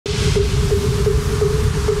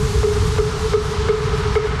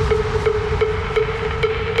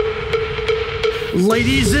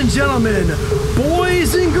Ladies and gentlemen,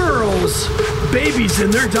 boys and girls, babies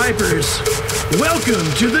in their diapers, welcome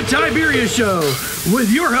to the Tiberius Show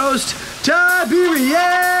with your host, Tiberius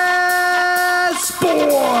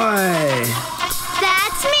Boy.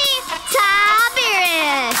 That's me,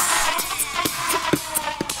 Tiberius.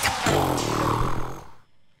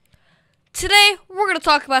 Today, we're going to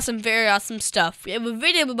talk about some very awesome stuff. We have a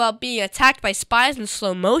video about being attacked by spies in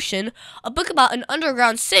slow motion, a book about an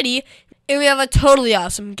underground city, and we have a totally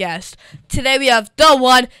awesome guest. Today we have the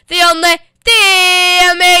one, the only, the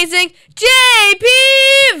amazing JP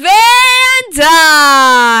Van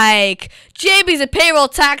Dyke. JP's a payroll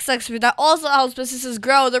tax expert that also helps businesses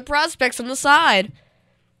grow their prospects on the side.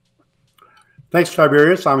 Thanks,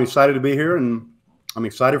 Tiberius. I'm excited to be here, and I'm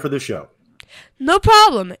excited for this show. No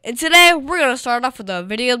problem. And today, we're going to start off with the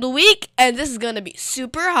video of the week, and this is going to be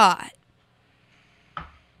super hot.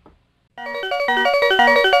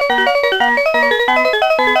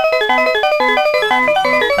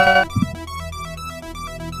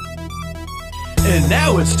 And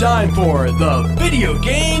now it's time for the video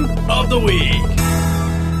game of the week.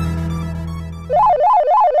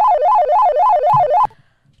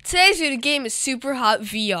 Today's video game is Super Hot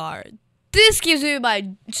VR. This game is made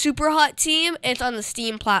by Super Hot Team, and it's on the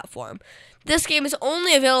Steam platform. This game is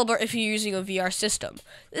only available if you're using a VR system.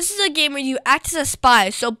 This is a game where you act as a spy,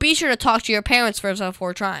 so be sure to talk to your parents first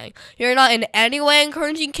before trying. You're not in any way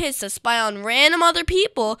encouraging kids to spy on random other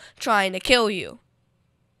people trying to kill you.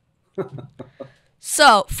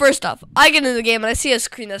 So, first off, I get into the game and I see a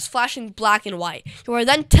screen that's flashing black and white. You are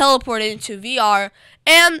then teleported into VR,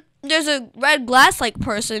 and there's a red glass-like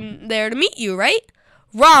person there to meet you, right?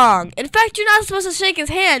 Wrong. In fact, you're not supposed to shake his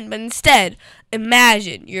hand, but instead,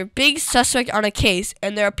 imagine you're a big suspect on a case,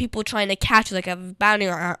 and there are people trying to catch you, like a bounty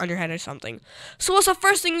on your head or something. So what's the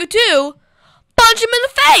first thing you do? Punch him in the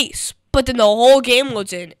face! But then the whole game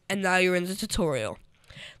loads in, and now you're in the tutorial.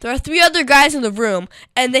 There are 3 other guys in the room,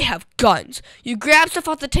 and they have guns. You grab stuff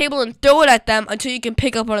off the table and throw it at them until you can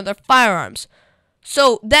pick up one of their firearms.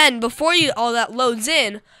 So then, before all that loads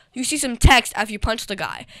in, you see some text after you punch the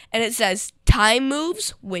guy, and it says, "Time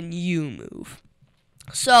moves when you move."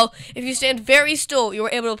 So, if you stand very still, you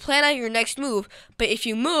are able to plan out your next move, but if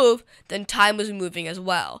you move, then time is moving as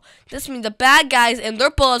well. This means the bad guys and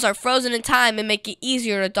their bullets are frozen in time and make it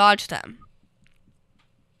easier to dodge them.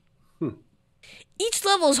 Each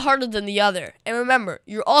level is harder than the other, and remember,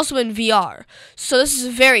 you're also in VR, so this is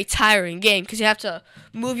a very tiring game because you have to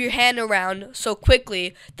move your hand around so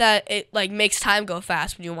quickly that it makes time go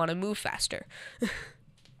fast when you want to move faster.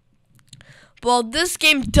 Well, this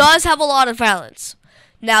game does have a lot of violence.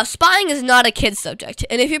 Now, spying is not a kid's subject,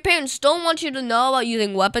 and if your parents don't want you to know about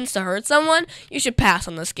using weapons to hurt someone, you should pass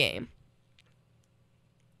on this game.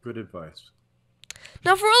 Good advice.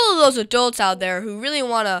 Now, for all of those adults out there who really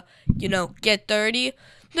want to, get dirty,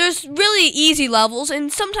 there's really easy levels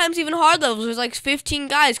and sometimes even hard levels. There's like 15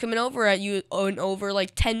 guys coming over at you in over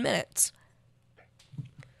like 10 minutes.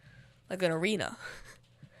 Like an arena.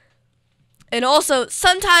 And also,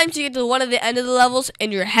 sometimes you get to one of the end of the levels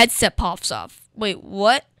and your headset pops off. Wait,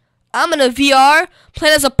 what? I'm in a VR?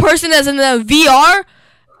 Playing as a person as in a VR?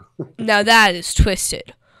 Now that is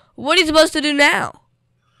twisted. What are you supposed to do now?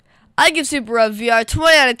 I give Super Hot VR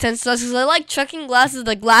 20 out of 10 stars because I like chucking glasses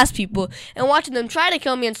at glass people and watching them try to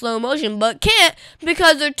kill me in slow motion, but can't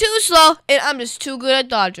because they're too slow and I'm just too good at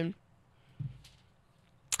dodging.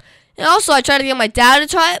 And also, I tried to get my dad to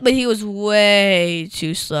try it, but he was way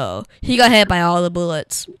too slow. He got hit by all the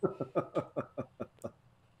bullets.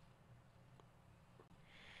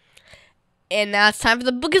 And now it's time for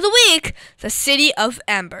the book of the week, The City of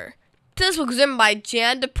Ember. This book was written by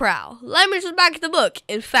Jan DeProw. Let me just back the book.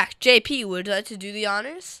 In fact, JP, would you like to do the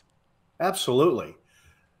honors? Absolutely.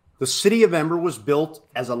 The City of Ember was built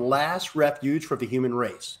as a last refuge for the human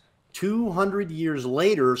race. 200 years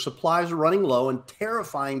later, supplies are running low and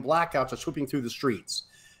terrifying blackouts are sweeping through the streets.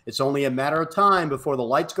 It's only a matter of time before the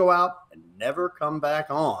lights go out and never come back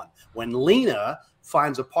on. When Lena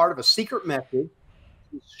finds a part of a secret method,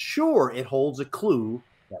 she's sure it holds a clue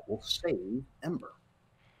that will save Ember.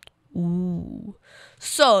 Ooh.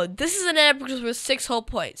 So, this is an book with 6 whole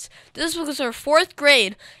points. This book is for 4th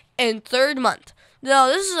grade and 3rd month. Now,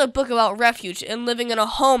 this is a book about refuge and living in a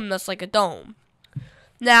home that's like a dome.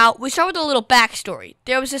 Now, we start with a little backstory.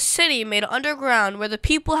 There was a city made underground where the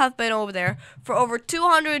people have been over there for over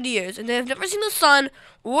 200 years, and they have never seen the sun,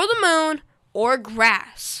 or the moon, or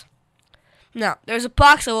grass. Now, there's a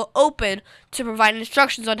box that will open to provide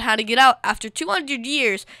instructions on how to get out after 200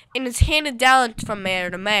 years, and it's handed down from mayor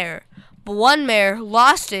to mayor. But one mayor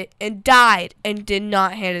lost it and died and did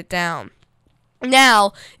not hand it down.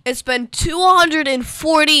 Now, it's been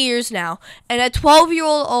 240 years now, and a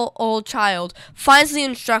 12-year-old child finds the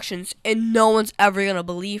instructions, and no one's ever going to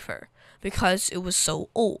believe her because it was so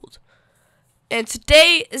old. And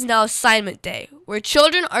today is now assignment day, where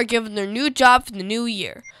children are given their new job for the new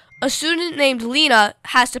year. A student named Lena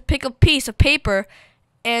has to pick a piece of paper,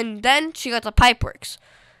 and then she got the pipe works.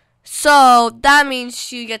 So that means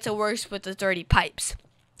she gets to work with the dirty pipes.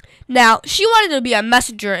 Now, she wanted to be a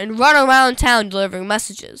messenger and run around town delivering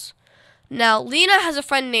messages. Now, Lena has a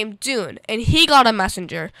friend named Dune, and he got a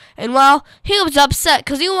messenger. And, well, he was upset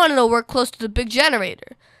because he wanted to work close to the big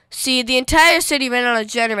generator. See, the entire city ran on a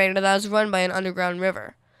generator that was run by an underground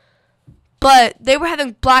river. But they were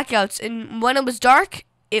having blackouts, and when it was dark,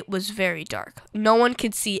 it was very dark. No one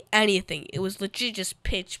could see anything. It was legit just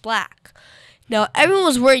pitch black. Now, everyone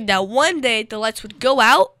was worried that one day the lights would go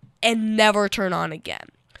out and never turn on again.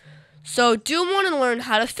 So Doom wanted to learn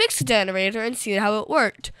how to fix the generator and see how it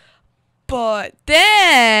worked. But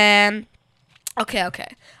then...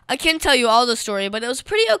 Okay. I can't tell you all the story, but it was a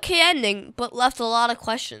pretty okay ending, but left a lot of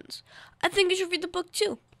questions. I think you should read the book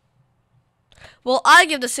too. Well, I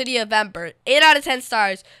give The City of Ember 8 out of 10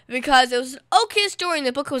 stars because it was an okay story and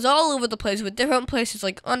the book was all over the place with different places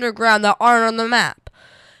like underground that aren't on the map.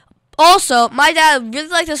 Also, my dad really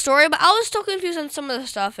liked the story, but I was still confused on some of the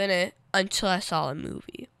stuff in it until I saw a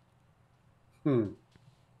movie.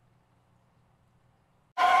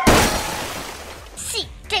 See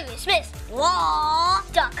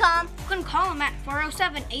tiberiusshow.com. You can call him at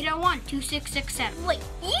 407-801-2667. Wait,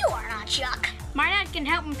 you are not Chuck. My dad can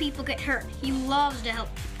help when people get hurt. He loves to help.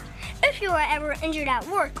 If you are ever injured at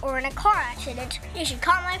work or in a car accident, you should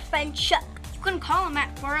call my friend Chuck. You can call him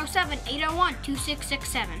at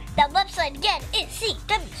 407-801-2667. That website again is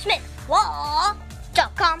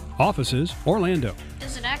cwsmithlaw.com. Offices, Orlando.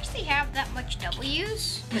 Does it actually have that much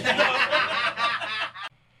W's?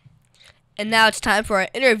 And now it's time for our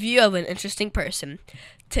interview of an interesting person.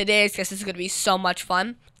 Today's guest is going to be so much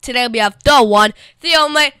fun. Today we have the one, the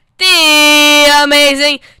only, the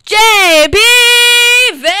amazing JP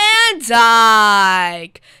Van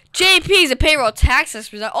Dyke. JP is a payroll tax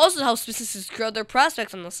expert that also helps businesses grow their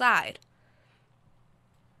prospects on the side.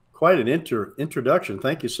 Quite an introduction.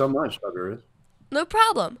 Thank you so much, Tiberius. No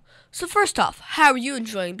problem. So first off, how are you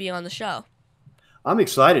enjoying being on the show? I'm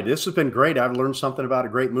excited. This has been great. I've learned something about a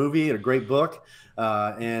great movie and a great book.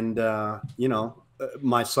 My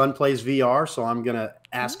son plays VR, so I'm going to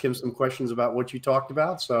ask him some questions about what you talked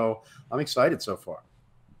about. So I'm excited so far.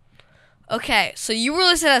 Okay, so you were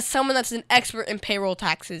listed as someone that's an expert in payroll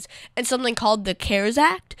taxes and something called the CARES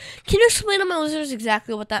Act. Can you explain to my listeners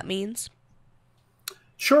exactly what that means?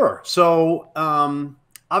 Sure. So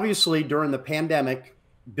obviously during the pandemic,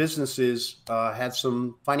 businesses had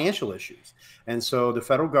some financial issues. And so the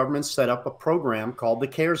federal government set up a program called the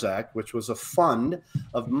CARES Act, which was a fund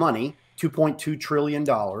of money, $2.2 trillion,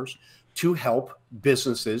 to help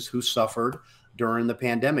businesses who suffered during the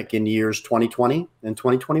pandemic in years 2020 and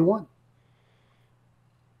 2021.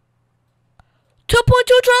 $2.2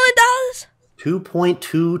 trillion?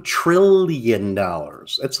 $2.2 trillion.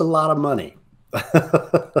 That's a lot of money.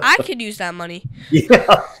 I could use that money.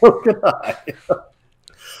 Yeah, so could I.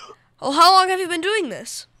 Well, how long have you been doing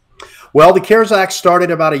this? Well, the CARES Act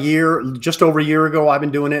started about just over a year ago. I've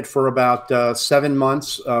been doing it for about 7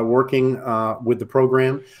 months, working with the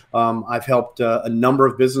program. I've helped a number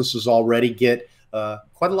of businesses already get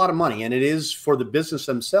quite a lot of money, and it is for the business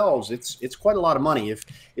themselves. It's quite a lot of money. If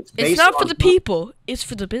it's based not on for the people; it's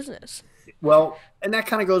for the business. Well, and that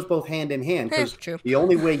kind of goes both hand in hand because the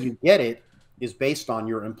only way you get it is based on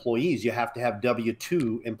your employees. You have to have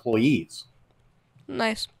W-2 employees.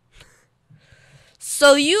 Nice.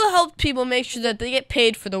 So you help people make sure that they get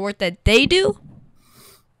paid for the work that they do?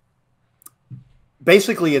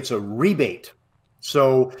 Basically, it's a rebate.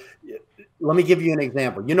 So let me give you an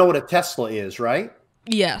example. You know what a Tesla is, right?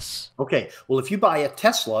 Yes. Okay. Well, if you buy a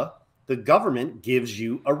Tesla, the government gives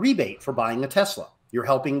you a rebate for buying a Tesla. You're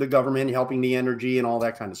helping the government, helping the energy and all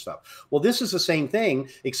that kind of stuff. Well, this is the same thing,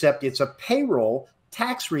 except it's a payroll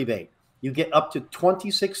tax rebate. You get up to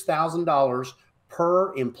 $26,000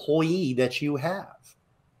 per employee that you have.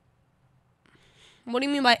 What do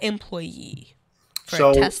you mean by employee for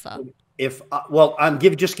So Tesla? If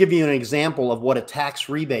just give you an example of what a tax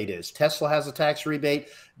rebate is. Tesla has a tax rebate.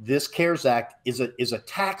 This CARES Act is a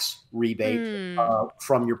tax rebate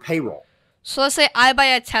from your payroll. So let's say I buy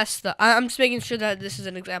a Tesla. I'm just making sure that this is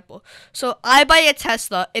an example. So I buy a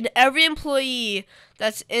Tesla, and every employee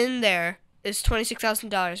that's in there is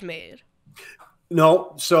 $26,000 made.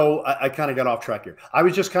 No, so I kind of got off track here. I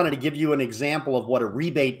was just kind of to give you an example of what a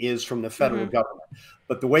rebate is from the federal government.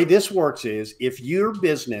 But the way this works is if your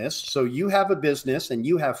business, so you have a business and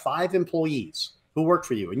you have 5 employees who work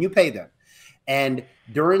for you and you pay them. And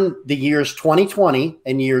during the years 2020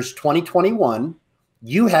 and years 2021,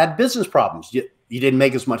 you had business problems. You didn't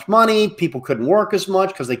make as much money. People couldn't work as much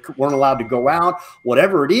because they weren't allowed to go out.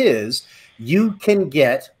 Whatever it is, you can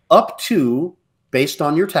get up to, based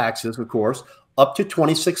on your taxes, of course, up to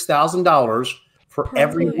 $26,000 for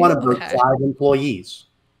every one of those 5 employees.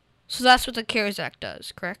 So that's what the CARES Act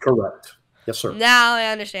does, correct? Correct. Yes, sir. Now I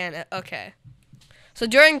understand it. Okay. So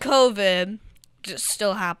during COVID, it's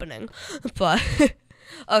still happening, but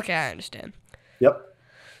okay, I understand. Yep.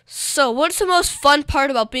 So what's the most fun part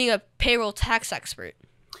about being a payroll tax expert?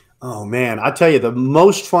 Oh, man. I tell you, the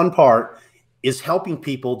most fun part is helping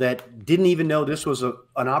people that didn't even know this was an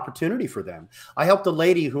opportunity for them. I helped a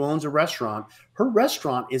lady who owns a restaurant. Her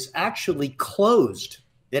restaurant is actually closed.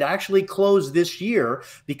 It actually closed this year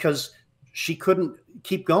because she couldn't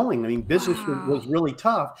keep going. I mean, business was really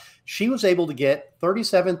tough. She was able to get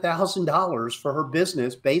 $37,000 for her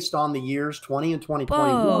business based on the years 20 and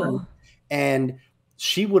 2021. Whoa. And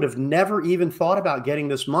she would have never even thought about getting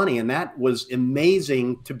this money. And that was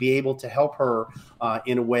amazing to be able to help her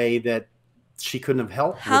in a way that she couldn't have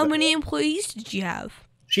helped. How many employees did you have?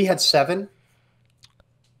 She had 7.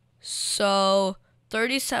 So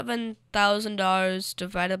 $37,000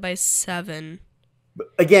 divided by 7.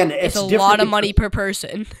 Again, it's a lot of money per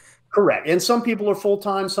person. Correct. And some people are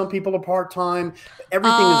full-time, some people are part-time.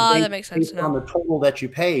 Everything is based on the total that you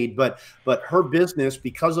paid. But her business,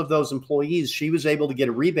 because of those employees, she was able to get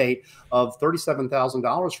a rebate of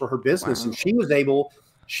 $37,000 for her business. Wow. And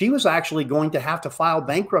she was actually going to have to file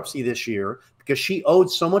bankruptcy this year because she owed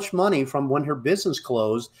so much money from when her business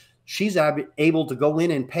closed. She's able to go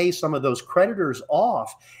in and pay some of those creditors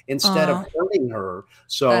off instead of hurting her.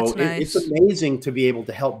 So it's amazing to be able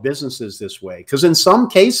to help businesses this way, because in some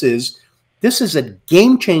cases, this is a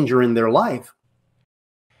game changer in their life.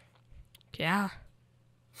 Yeah.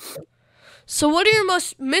 So what are your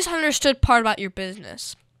most misunderstood part about your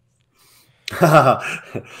business?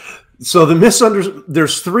 So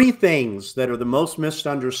there's 3 things that are the most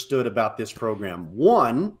misunderstood about this program.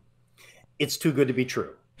 One, it's too good to be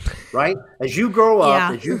true. Right? As you grow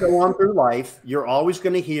up, as you go on through life, you're always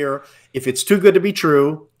going to hear, if it's too good to be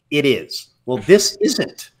true, it is. Well, this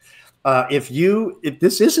isn't. If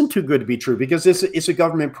this isn't too good to be true, because it's a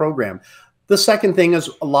government program. The second thing is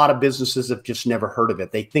a lot of businesses have just never heard of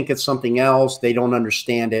it. They think it's something else. They don't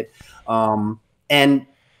understand it. And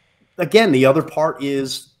again, the other part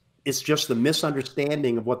is it's just the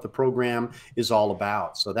misunderstanding of what the program is all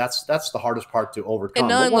about. So that's the hardest part to overcome. And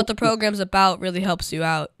knowing what the program's about really helps you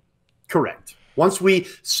out. Correct. Once we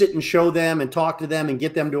sit and show them and talk to them and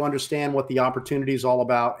get them to understand what the opportunity is all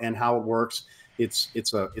about and how it works, it's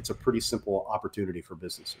a pretty simple opportunity for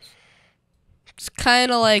businesses. It's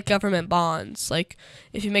kind of like government bonds. Like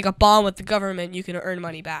if you make a bond with the government, you can earn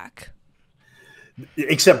money back.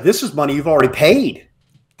 Except this is money you've already paid.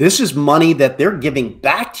 This is money that they're giving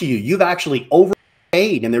back to you. You've actually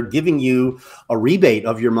overpaid, and they're giving you a rebate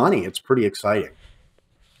of your money. It's pretty exciting.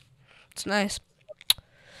 It's nice.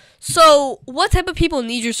 So what type of people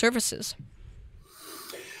need your services?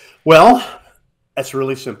 Well, that's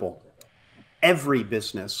really simple. Every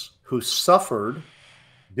business who suffered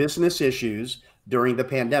business issues during the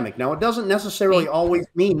pandemic. Now, it doesn't necessarily always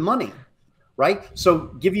mean money, right?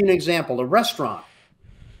 So give you an example, a restaurant.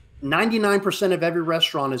 99% of every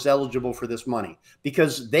restaurant is eligible for this money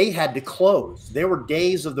because they had to close. There were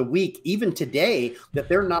days of the week, even today, that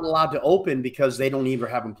they're not allowed to open because they don't either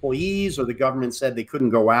have employees or the government said they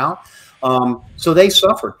couldn't go out. So they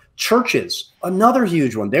suffered. Churches, another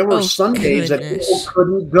huge one. There were Sundays that people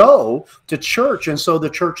couldn't go to church, and so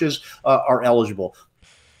the churches are eligible.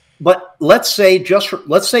 But let's say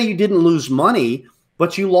you didn't lose money,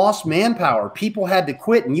 but you lost manpower. People had to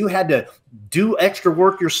quit and you had to do extra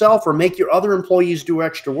work yourself or make your other employees do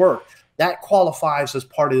extra work. That qualifies as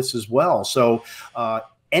part of this as well. So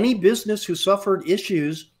any business who suffered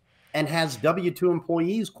issues and has W-2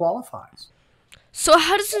 employees qualifies. So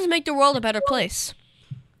how does this make the world a better place?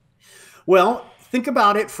 Well, think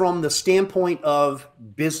about it from the standpoint of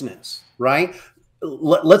business, right?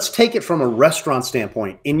 Let's take it from a restaurant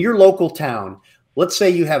standpoint. In your local town, let's say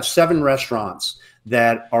you have 7 restaurants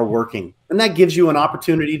that are working, and that gives you an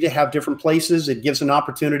opportunity to have different places. It gives an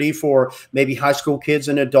opportunity for maybe high school kids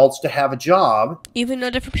and adults to have a job. Even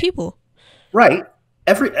though different people. Right.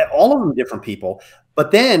 All of them different people.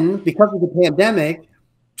 But then because of the pandemic,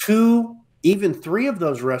 2, even 3 of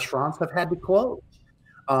those restaurants have had to close.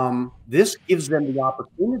 This gives them the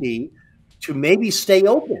opportunity to maybe stay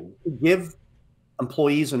open, to give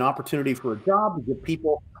employees an opportunity for a job, to give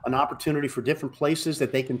people an opportunity for different places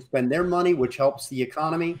that they can spend their money, which helps the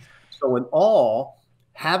economy. So in all,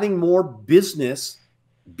 having more business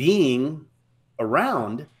being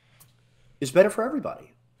around is better for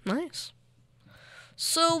everybody. Nice.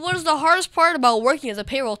 So what is the hardest part about working as a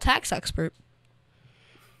payroll tax expert?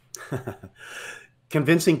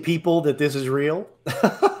 Convincing people that this is real.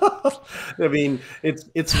 I mean, it's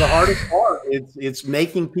the hardest part. It's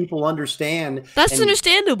making people understand. That's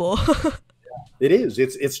understandable. It is.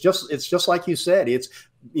 It's just like you said. It's,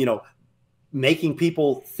 making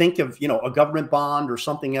people think of, a government bond or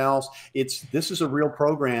something else. This is a real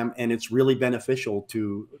program, and it's really beneficial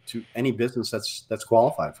to any business that's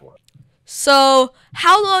qualified for it. So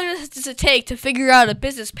how long does it take to figure out a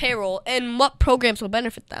business payroll, and what programs will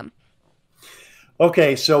benefit them?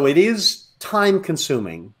 Okay, so it is time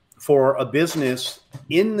consuming for a business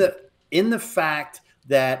in the fact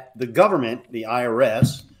that the government, the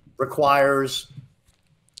IRS, requires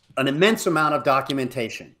an immense amount of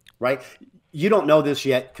documentation, right? You don't know this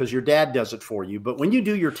yet because your dad does it for you, but when you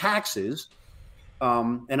do your taxes,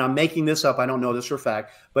 and I'm making this up, I don't know this for a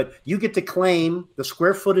fact, but you get to claim the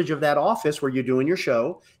square footage of that office where you're doing your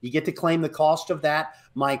show. You get to claim the cost of that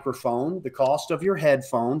microphone, the cost of your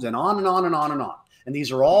headphones, and on and on and on and on. And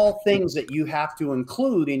these are all things that you have to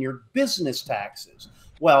include in your business taxes.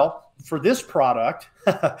 Well, for this product,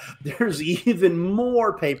 there's even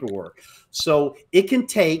more paperwork. So it can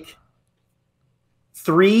take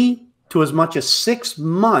 3 to as much as 6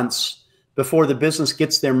 months before the business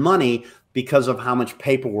gets their money because of how much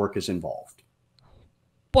paperwork is involved.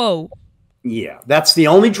 Whoa. Yeah, that's the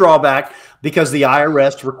only drawback, because the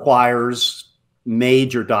IRS requires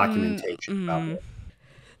major documentation about it.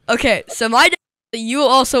 Okay, so you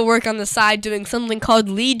also work on the side doing something called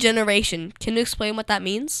lead generation. Can you explain what that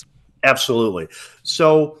means? Absolutely.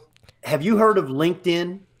 So have you heard of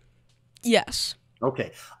LinkedIn? Yes.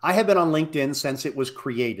 Okay. I have been on LinkedIn since it was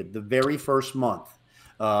created, the very first month.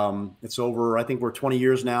 It's over, I think we're 20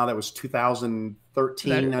 years now. That was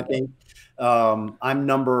 2013, I think. I'm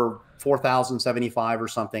number 4,075 or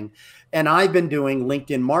something. And I've been doing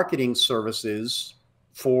LinkedIn marketing services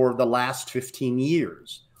for the last 15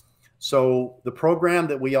 years. So the program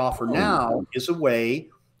that we offer now is a way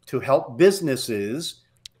to help businesses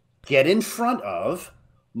get in front of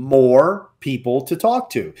more people to talk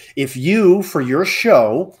to. If you, for your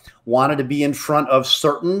show, wanted to be in front of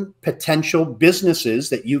certain potential businesses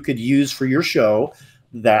that you could use for your show,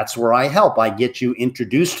 that's where I help. I get you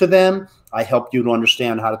introduced to them. I help you to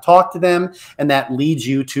understand how to talk to them. And that leads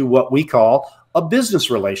you to what we call a business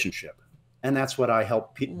relationship. And that's what I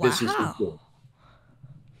help businesses do.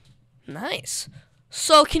 Nice.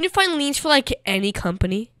 So can you find leads for like any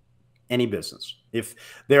company? Any business. If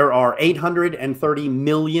there are 830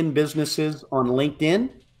 million businesses on LinkedIn,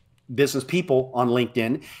 business people on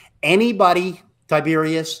LinkedIn, anybody,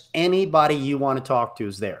 Tiberius, anybody you want to talk to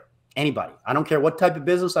is there. Anybody. I don't care what type of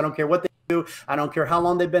business. I don't care what they do. I don't care how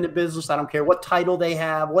long they've been in business. I don't care what title they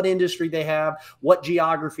have, what industry they have, what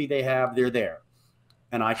geography they have. They're there.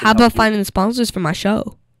 And I can How about finding sponsors for my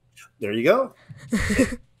show? There you go.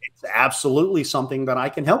 It's absolutely something that I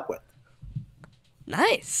can help with.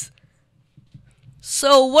 Nice.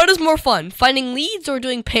 So what is more fun, finding leads or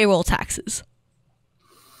doing payroll taxes?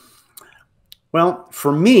 Well,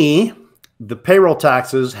 for me, the payroll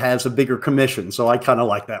taxes has a bigger commission, so I kind of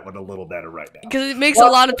like that one a little better right now. Because it makes a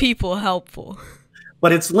lot of people helpful.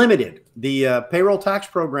 But it's limited. The payroll tax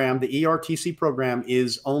program, the ERTC program,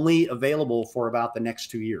 is only available for about the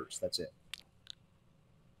next 2 years. That's it.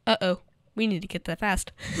 Uh-oh. We need to get that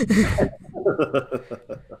fast.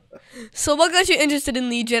 So what got you interested in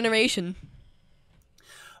lead generation?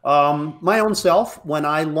 My own self, when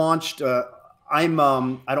I launched, I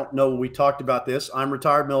don't know, we talked about this. I'm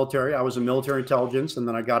retired military. I was in military intelligence, and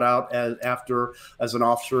then I got out as an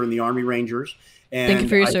officer in the Army Rangers. And thank you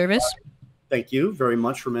for your service. Thank you very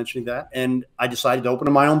much for mentioning that. And I decided to open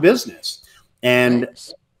my own business. And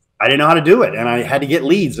nice. I didn't know how to do it, and I had to get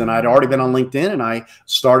leads, and I'd already been on LinkedIn, and I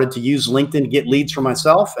started to use LinkedIn to get leads for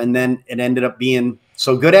myself, and then it ended up being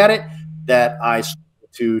so good at it that I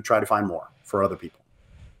started to try to find more for other people.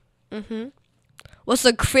 Mm-hmm. What's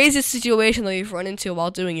the craziest situation that you've run into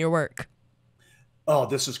while doing your work? Oh,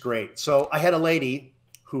 this is great. So I had a lady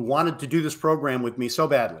who wanted to do this program with me so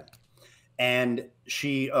badly, and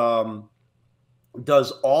she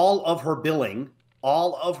does all of her billing,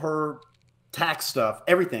 all of her tax stuff,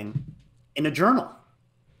 everything in a journal.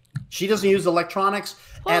 She doesn't use electronics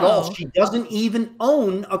at all. She doesn't even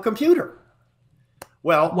own a computer.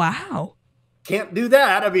 Well, wow. can't do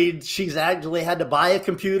that. I mean, she's actually had to buy a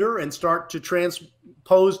computer and start to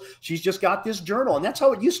transpose. She's just got this journal, and that's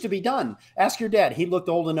how it used to be done. Ask your dad. He looked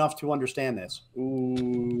old enough to understand this.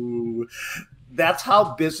 Ooh, that's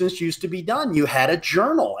how business used to be done. You had a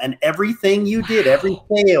journal, and everything you did, every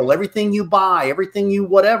sale, everything you buy, everything you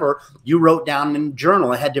whatever, you wrote down in a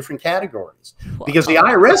journal. It had different categories because the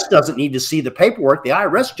IRS doesn't need to see the paperwork. The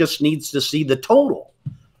IRS just needs to see the total.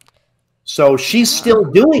 So she's still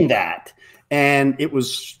doing that. And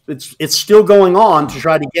it's still going on to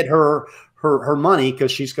try to get her money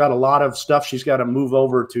because she's got a lot of stuff she's got to move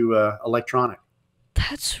over to electronic.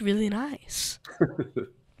 That's really nice.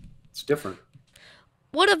 It's different.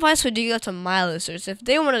 What advice would you give to my listeners if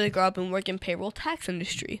they wanted to grow up and work in payroll tax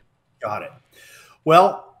industry? Got it.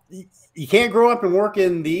 Well, you can't grow up and work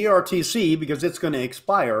in the ERTC because it's going to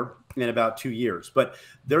expire in about 2 years. But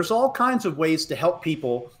there's all kinds of ways to help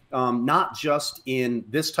people. Not just in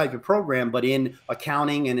this type of program, but in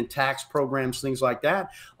accounting and in tax programs, things like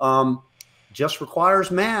that. Just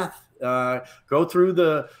requires math. Go through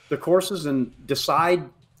the courses and decide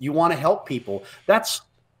you want to help people. That's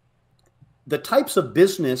the types of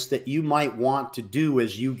business that you might want to do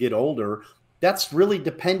as you get older. That's really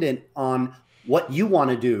dependent on what you want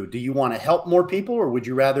to do. Do you want to help more people, or would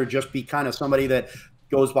you rather just be kind of somebody that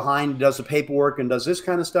goes behind, does the paperwork and does this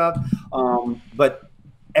kind of stuff? But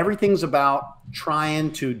everything's about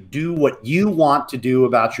trying to do what you want to do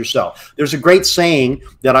about yourself. There's a great saying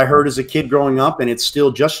that I heard as a kid growing up, and it's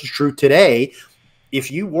still just as true today. If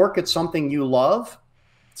you work at something you love,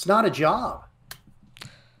 it's not a job.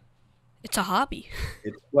 It's a hobby.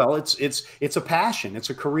 It's a passion.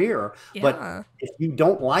 It's a career. Yeah. But if you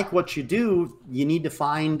don't like what you do, you need to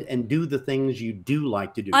find and do the things you do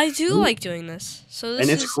like to do. I do like doing this. So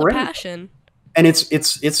this is a passion. And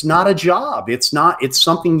it's not a job. It's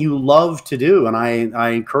something you love to do. And I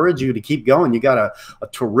encourage you to keep going. You got a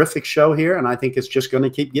terrific show here, and I think it's just going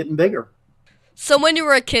to keep getting bigger. So when you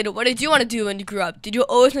were a kid, what did you want to do when you grew up? Did you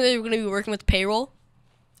always know that you were going to be working with payroll?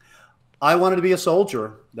 I wanted to be a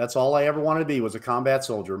soldier. That's all I ever wanted to be, was a combat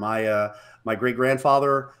soldier. My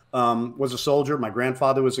great-grandfather was a soldier. My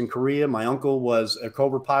grandfather was in Korea. My uncle was a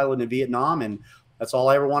Cobra pilot in Vietnam, and that's all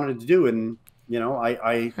I ever wanted to do. And you know,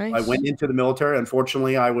 I went into the military.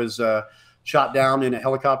 Unfortunately, I was shot down in a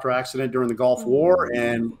helicopter accident during the Gulf War,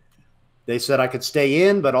 and they said I could stay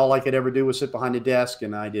in, but all I could ever do was sit behind a desk,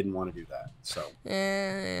 and I didn't want to do that. So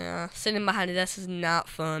yeah, sitting behind a desk is not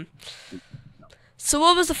fun. So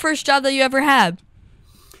what was the first job that you ever had?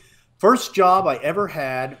 First job I ever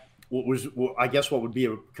had was, I guess, what would be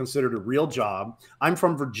considered a real job. I'm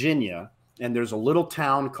from Virginia, and there's a little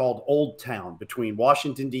town called Old Town between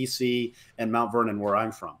Washington, D.C. and Mount Vernon, where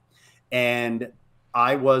I'm from. And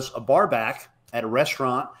I was a barback at a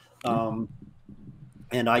restaurant,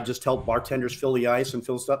 and I just helped bartenders fill the ice and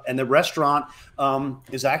fill stuff. And the restaurant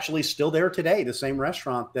is actually still there today, the same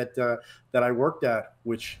restaurant that I worked at,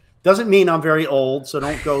 which doesn't mean I'm very old, so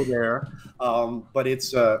don't go there. But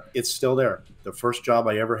it's still there. The first job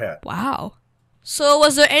I ever had. Wow. So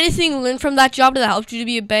was there anything you learned from that job that helped you to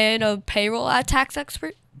be a better payroll tax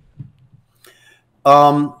expert?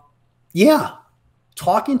 Yeah.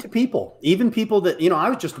 Talking to people, even people that, I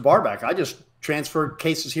was just a barback. I just transferred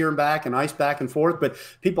cases here and back and ice back and forth. But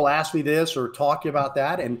people ask me this or talk about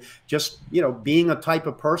that. And just, being a type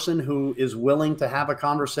of person who is willing to have a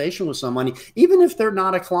conversation with somebody, even if they're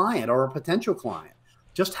not a client or a potential client,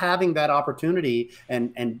 just having that opportunity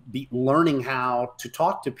and be learning how to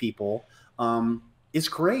talk to people is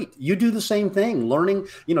great. You do the same thing, learning,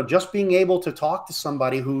 just being able to talk to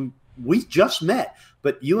somebody who we just met,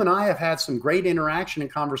 but you and I have had some great interaction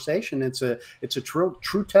and conversation. It's a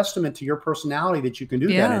true testament to your personality that you can do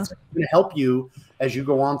that. It's going to help you as you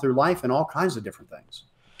go on through life and all kinds of different things.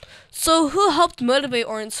 So who helped motivate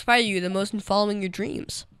or inspire you the most in following your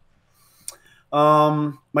dreams?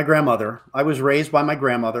 My grandmother. I was raised by my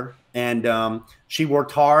grandmother, and she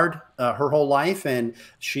worked hard her whole life, and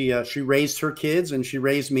she raised her kids, and she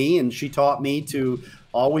raised me, and she taught me to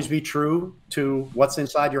always be true to what's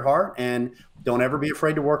inside your heart, and don't ever be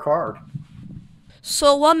afraid to work hard.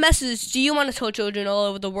 So what message do you want to tell children all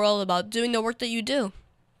over the world about doing the work that you do?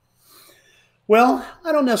 Well,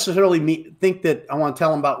 I don't necessarily think that I want to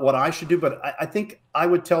tell them about what I should do, but I think I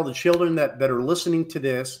would tell the children that are listening to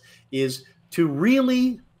this is to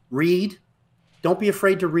really read. Don't be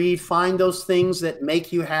afraid to read. Find those things that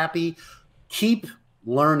make you happy. Keep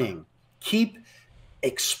learning. Keep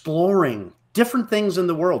exploring different things in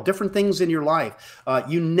the world, different things in your life.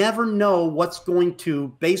 You never know what's going to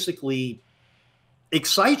basically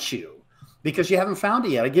excite you because you haven't found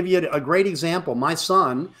it yet. I'll give you a great example. My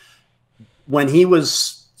son, when he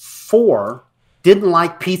was 4, didn't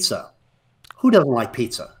like pizza. Who doesn't like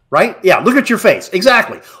pizza, right? Yeah, look at your face.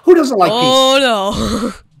 Exactly. Who doesn't like pizza? Oh,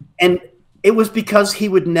 no. And it was because he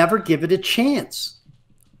would never give it a chance.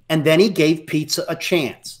 And then he gave pizza a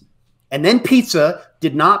chance. And then pizza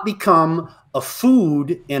did not become a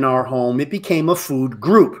food in our home. It became a food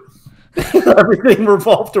group. Everything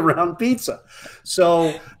revolved around pizza.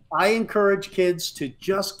 So I encourage kids to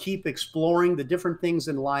just keep exploring the different things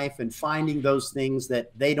in life and finding those things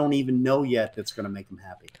that they don't even know yet that's going to make them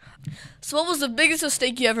happy. So what was the biggest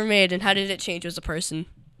mistake you ever made, and how did it change you as a person?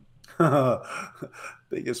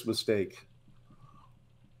 Biggest mistake.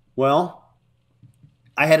 Well,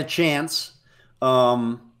 I had a chance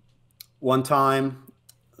one time.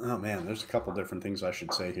 Oh, man, there's a couple different things I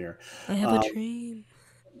should say here. I have a dream.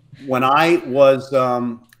 When I was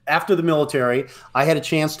after the military, I had a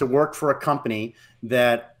chance to work for a company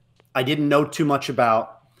that I didn't know too much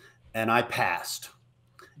about, and I passed.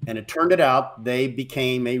 And it turned out they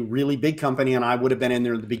became a really big company, and I would have been in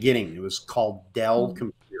there in the beginning. It was called Dell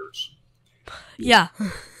Computers. Yeah.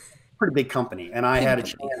 Pretty big company, and I had a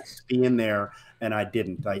chance to be in there, and I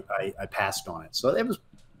didn't. I passed on it. So it was,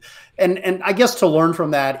 and I guess to learn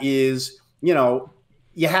from that is, you know,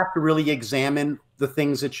 you have to really examine the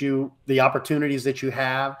things that the opportunities that you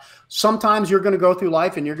have. Sometimes you're going to go through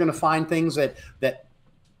life and you're going to find things that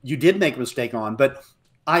you did make a mistake on. But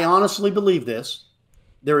I honestly believe this.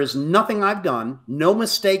 There is nothing I've done, no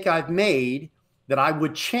mistake I've made that I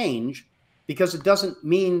would change, because it doesn't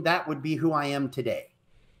mean that would be who I am today.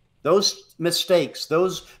 Those mistakes,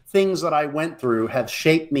 those things that I went through have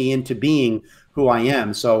shaped me into being who I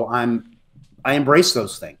am. So I embrace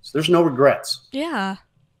those things. There's no regrets. Yeah.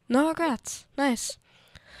 No regrets. Nice.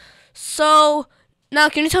 So, now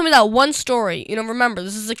can you tell me that one story? You know, remember,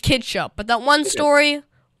 this is a kid show, but that one story,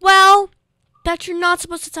 well, that you're not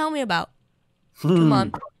supposed to tell me about. Come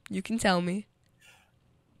on. You can tell me.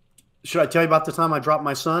 Should I tell you about the time I dropped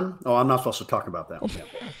my son? Oh, I'm not supposed to talk about that.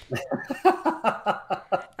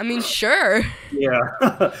 I mean, sure.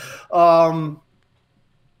 Yeah.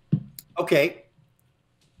 Okay.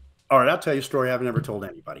 All right, I'll tell you a story I've never told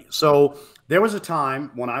anybody. So there was a time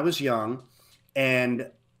when I was young, and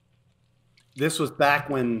this was back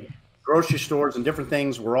when grocery stores and different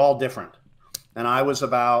things were all different. And I was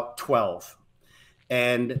about 12.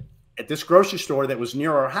 And at this grocery store that was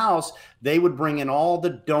near our house, they would bring in all the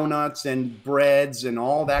donuts and breads and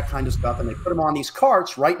all that kind of stuff, and they put them on these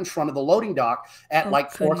carts right in front of the loading dock at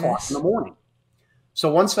 4 o'clock in the morning. So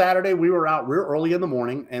one Saturday, we were out real early in the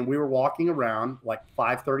morning, and we were walking around like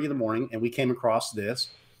 5:30 in the morning, and we came across this,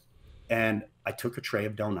 and I took a tray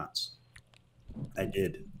of donuts. I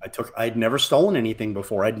did. I'd never stolen anything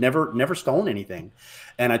before. I'd never stolen anything.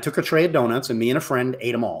 And I took a tray of donuts, and me and a friend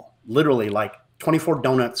ate them all. Literally like 24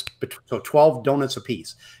 donuts, so 12 donuts a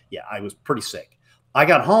piece. Yeah, I was pretty sick. I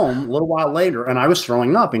got home a little while later, and I was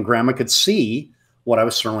throwing up, and Grandma could see what I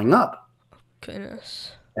was throwing up.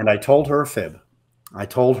 Goodness. And I told her a fib. I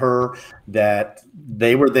told her that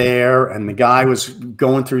they were there, and the guy was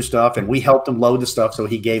going through stuff, and we helped him load the stuff, so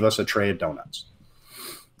he gave us a tray of donuts.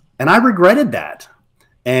 And I regretted that.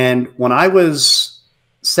 And when I was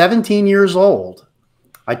 17 years old,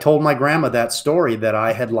 I told my grandma that story, that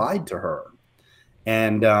I had lied to her.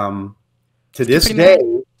 And to this day,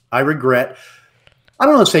 I regret. I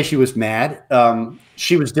don't want to say she was mad.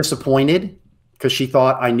 She was disappointed because she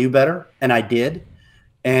thought I knew better, and I did.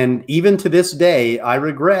 And even to this day, I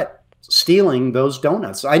regret stealing those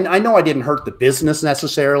donuts. I know I didn't hurt the business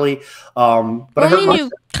necessarily, but I hurt myself.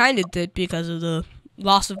 You kind of did because of the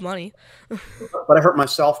loss of money. But I hurt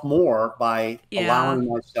myself more by allowing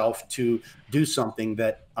myself to do something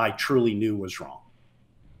that I truly knew was wrong.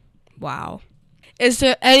 Wow. Is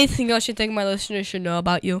there anything else you think my listeners should know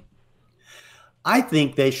about you? I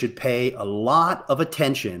think they should pay a lot of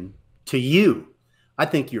attention to you. I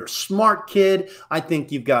think you're a smart kid. I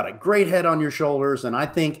think you've got a great head on your shoulders. And I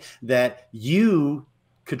think that you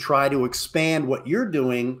could try to expand what you're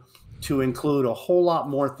doing to include a whole lot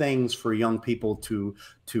more things for young people to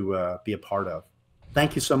be a part of.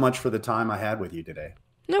 Thank you so much for the time I had with you today.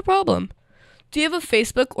 No problem. Do you have a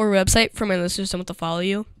Facebook or website for my listeners that want to follow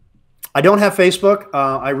you? I don't have Facebook.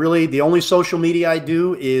 The only social media I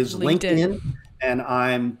do is LinkedIn, and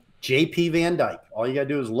I'm JP Van Dyke. All you got to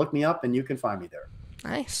do is look me up, and you can find me there.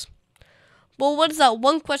 Nice. Well, what is that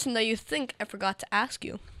one question that you think I forgot to ask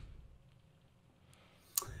you?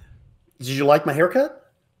 Did you like my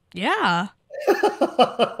haircut? Yeah.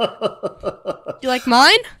 You like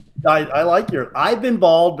mine? I like your. I've been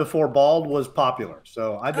bald before bald was popular,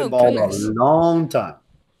 so I've been bald a long time.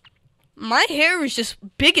 My hair is just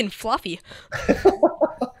big and fluffy.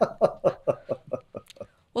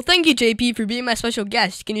 Well, Well, thank you, JP, for being my special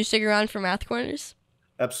guest. Can you stick around for Math Corners?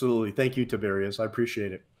 Absolutely. Thank you, Tiberius. I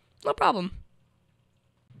appreciate it. No problem.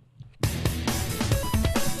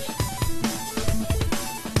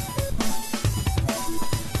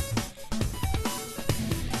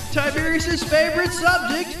 Tiberius's favorite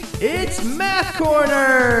subject, it's Math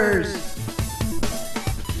Corners!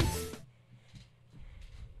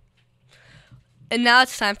 And now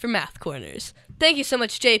it's time for Math Corners. Thank you so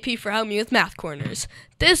much, JP, for helping me with Math Corners.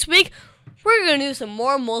 This week, we're going to do some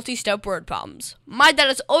more multi-step word problems. My dad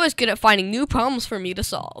is always good at finding new problems for me to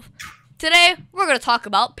solve. Today, we're going to talk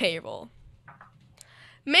about payroll.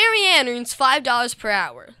 Mary Ann earns $5 per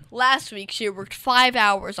hour. Last week, she worked 5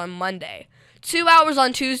 hours on Monday, 2 hours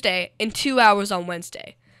on Tuesday, and 2 hours on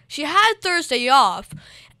Wednesday. She had Thursday off,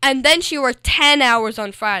 and then she worked 10 hours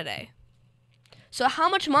on Friday. So how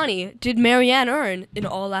much money did Mary Ann earn in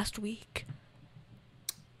all last week?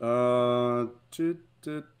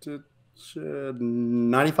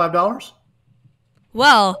 $95?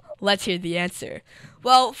 Well, let's hear the answer.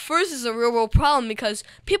 Well, first is a real-world problem because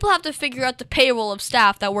people have to figure out the payroll of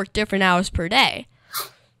staff that work different hours per day.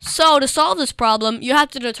 So to solve this problem, you have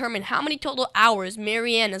to determine how many total hours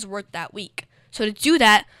Mary Ann has worked that week. So to do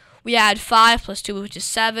that, we add 5 plus 2, which is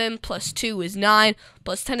 7, plus 2 is 9,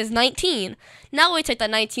 plus 10 is 19. Now we take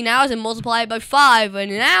that 19 hours and multiply it by 5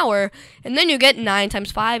 in an hour, and then you get 9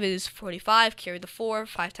 times 5 is 45, carry the 4,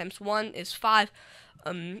 5 times 1 is 5,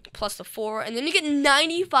 plus the 4, and then you get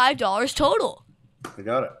 $95 total. I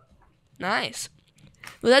got it. Nice.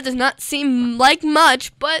 Well, that does not seem like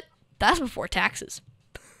much, but that's before taxes.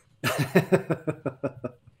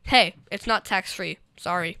 Hey, it's not tax-free.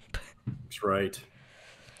 Sorry. That's right.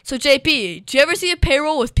 So, JP, do you ever see a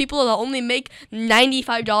payroll with people that only make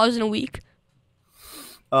 $95 in a week?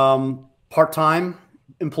 Part-time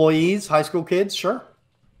employees, high school kids, sure.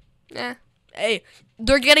 Eh. Hey,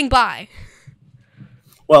 they're getting by.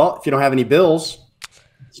 Well, if you don't have any bills,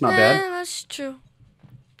 it's not bad. That's true.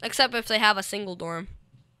 Except if they have a single dorm.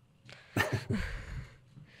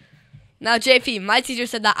 Now, JP, my teacher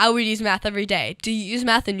said that I would use math every day. Do you use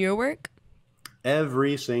math in your work?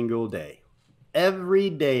 Every single day. Every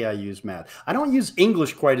day I use math. I don't use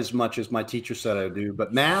English quite as much as my teacher said I do,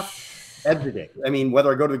 but math, every day. I mean, whether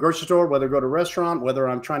I go to the grocery store, whether I go to a restaurant, whether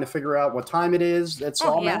I'm trying to figure out what time it is, it's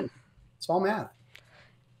all math. It's all math.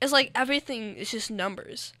 It's like everything is just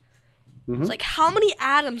numbers. Mm-hmm. It's like how many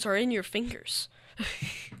atoms are in your fingers?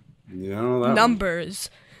 You know that numbers.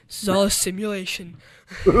 This is all a simulation.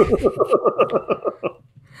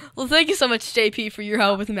 Well, thank you so much, JP, for your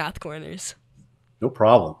help with Math Corners. No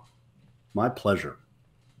problem. My pleasure.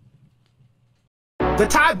 The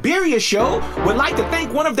Tiberius Show would like to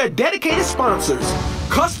thank one of their dedicated sponsors,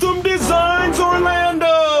 Custom Designs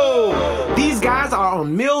Orlando. These guys are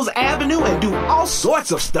on Mills Avenue and do all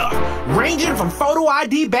sorts of stuff, ranging from photo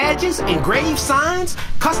ID badges, engraved signs,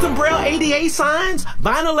 custom braille ADA signs,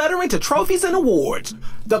 vinyl lettering to trophies and awards.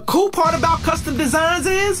 The cool part about Custom Designs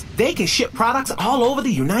is they can ship products all over the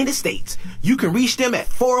United States. You can reach them at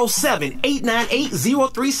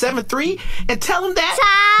 407-898-0373 and tell them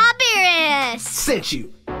that Tiberius sent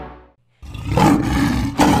you.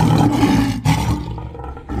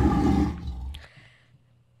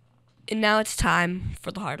 And now it's time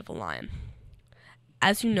for the Heart of a Lion.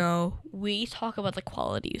 As you know, we talk about the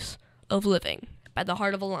qualities of living by the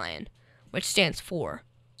Heart of a Lion, which stands for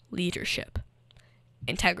leadership,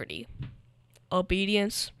 integrity,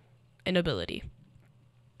 obedience, and ability.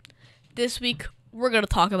 This week, we're going to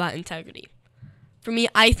talk about integrity. For me,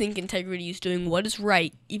 I think integrity is doing what is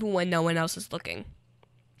right even when no one else is looking.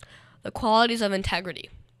 The qualities of integrity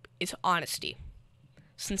is honesty,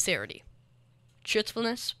 sincerity,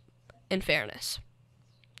 truthfulness, and fairness.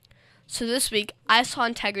 So this week, I saw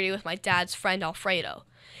integrity with my dad's friend Alfredo.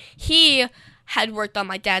 He had worked on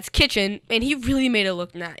my dad's kitchen, and he really made it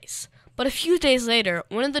look nice. But a few days later,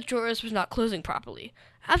 one of the drawers was not closing properly.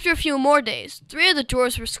 After a few more days, 3 of the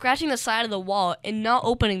drawers were scratching the side of the wall and not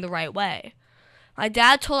opening the right way. My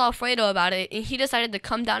dad told Alfredo about it, and he decided to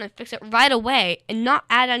come down and fix it right away and not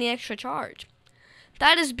add any extra charge.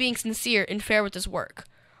 That is being sincere and fair with his work.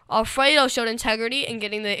 Alfredo showed integrity in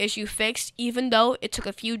getting the issue fixed, even though it took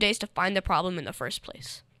a few days to find the problem in the first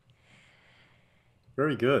place.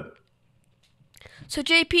 Very good. So,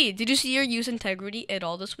 JP, did you see or use integrity at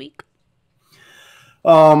all this week?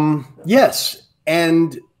 Yes.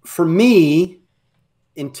 And for me,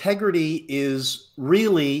 integrity is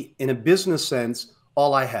really, in a business sense,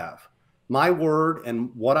 all I have. My word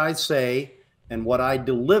and what I say and what I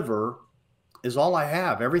deliver is all I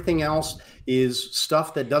have. Everything else is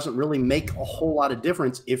stuff that doesn't really make a whole lot of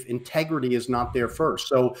difference if integrity is not there first.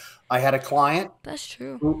 So I had a client. That's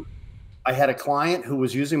true. I had a client who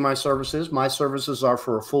was using my services. My services are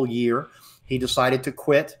for a full year. He decided to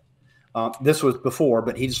quit. This was before,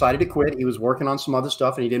 but he decided to quit. He was working on some other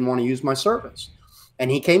stuff and he didn't want to use my service.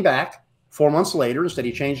 And he came back 4 months later and said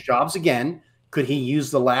he changed jobs again. Could he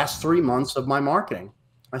use the last 3 months of my marketing?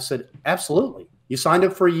 I said, absolutely. You signed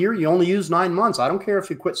up for a year. You only used 9 months. I don't care if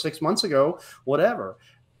you quit 6 months ago, whatever.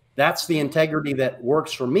 That's the integrity that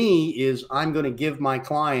works for me, is I'm going to give my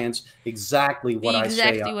clients exactly what I say.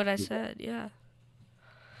 Exactly what I said, yeah.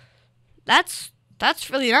 That's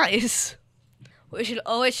really nice. We should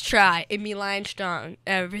always try and be lying strong in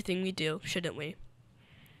everything we do, shouldn't we?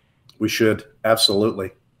 We should,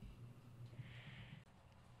 absolutely.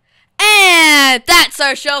 And that's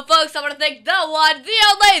our show, folks. I want to thank the one, the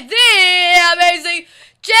only, the amazing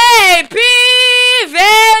JP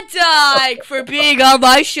Van Dyke for being on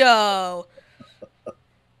my show.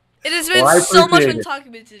 It has been so much fun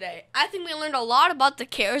talking to you today. I think we learned a lot about the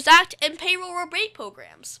CARES Act and payroll rebate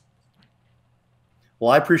programs. Well,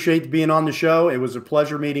 I appreciate being on the show. It was a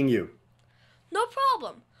pleasure meeting you. No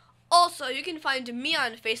problem. Also, you can find me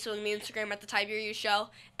on Facebook and Instagram at The Tiberius Show.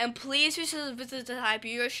 And please be sure to visit The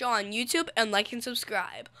Tiberius Show on YouTube and like and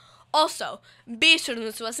subscribe. Also, be sure to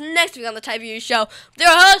listen to us next week on The Tiberius Show with your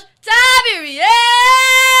host, Tiberius.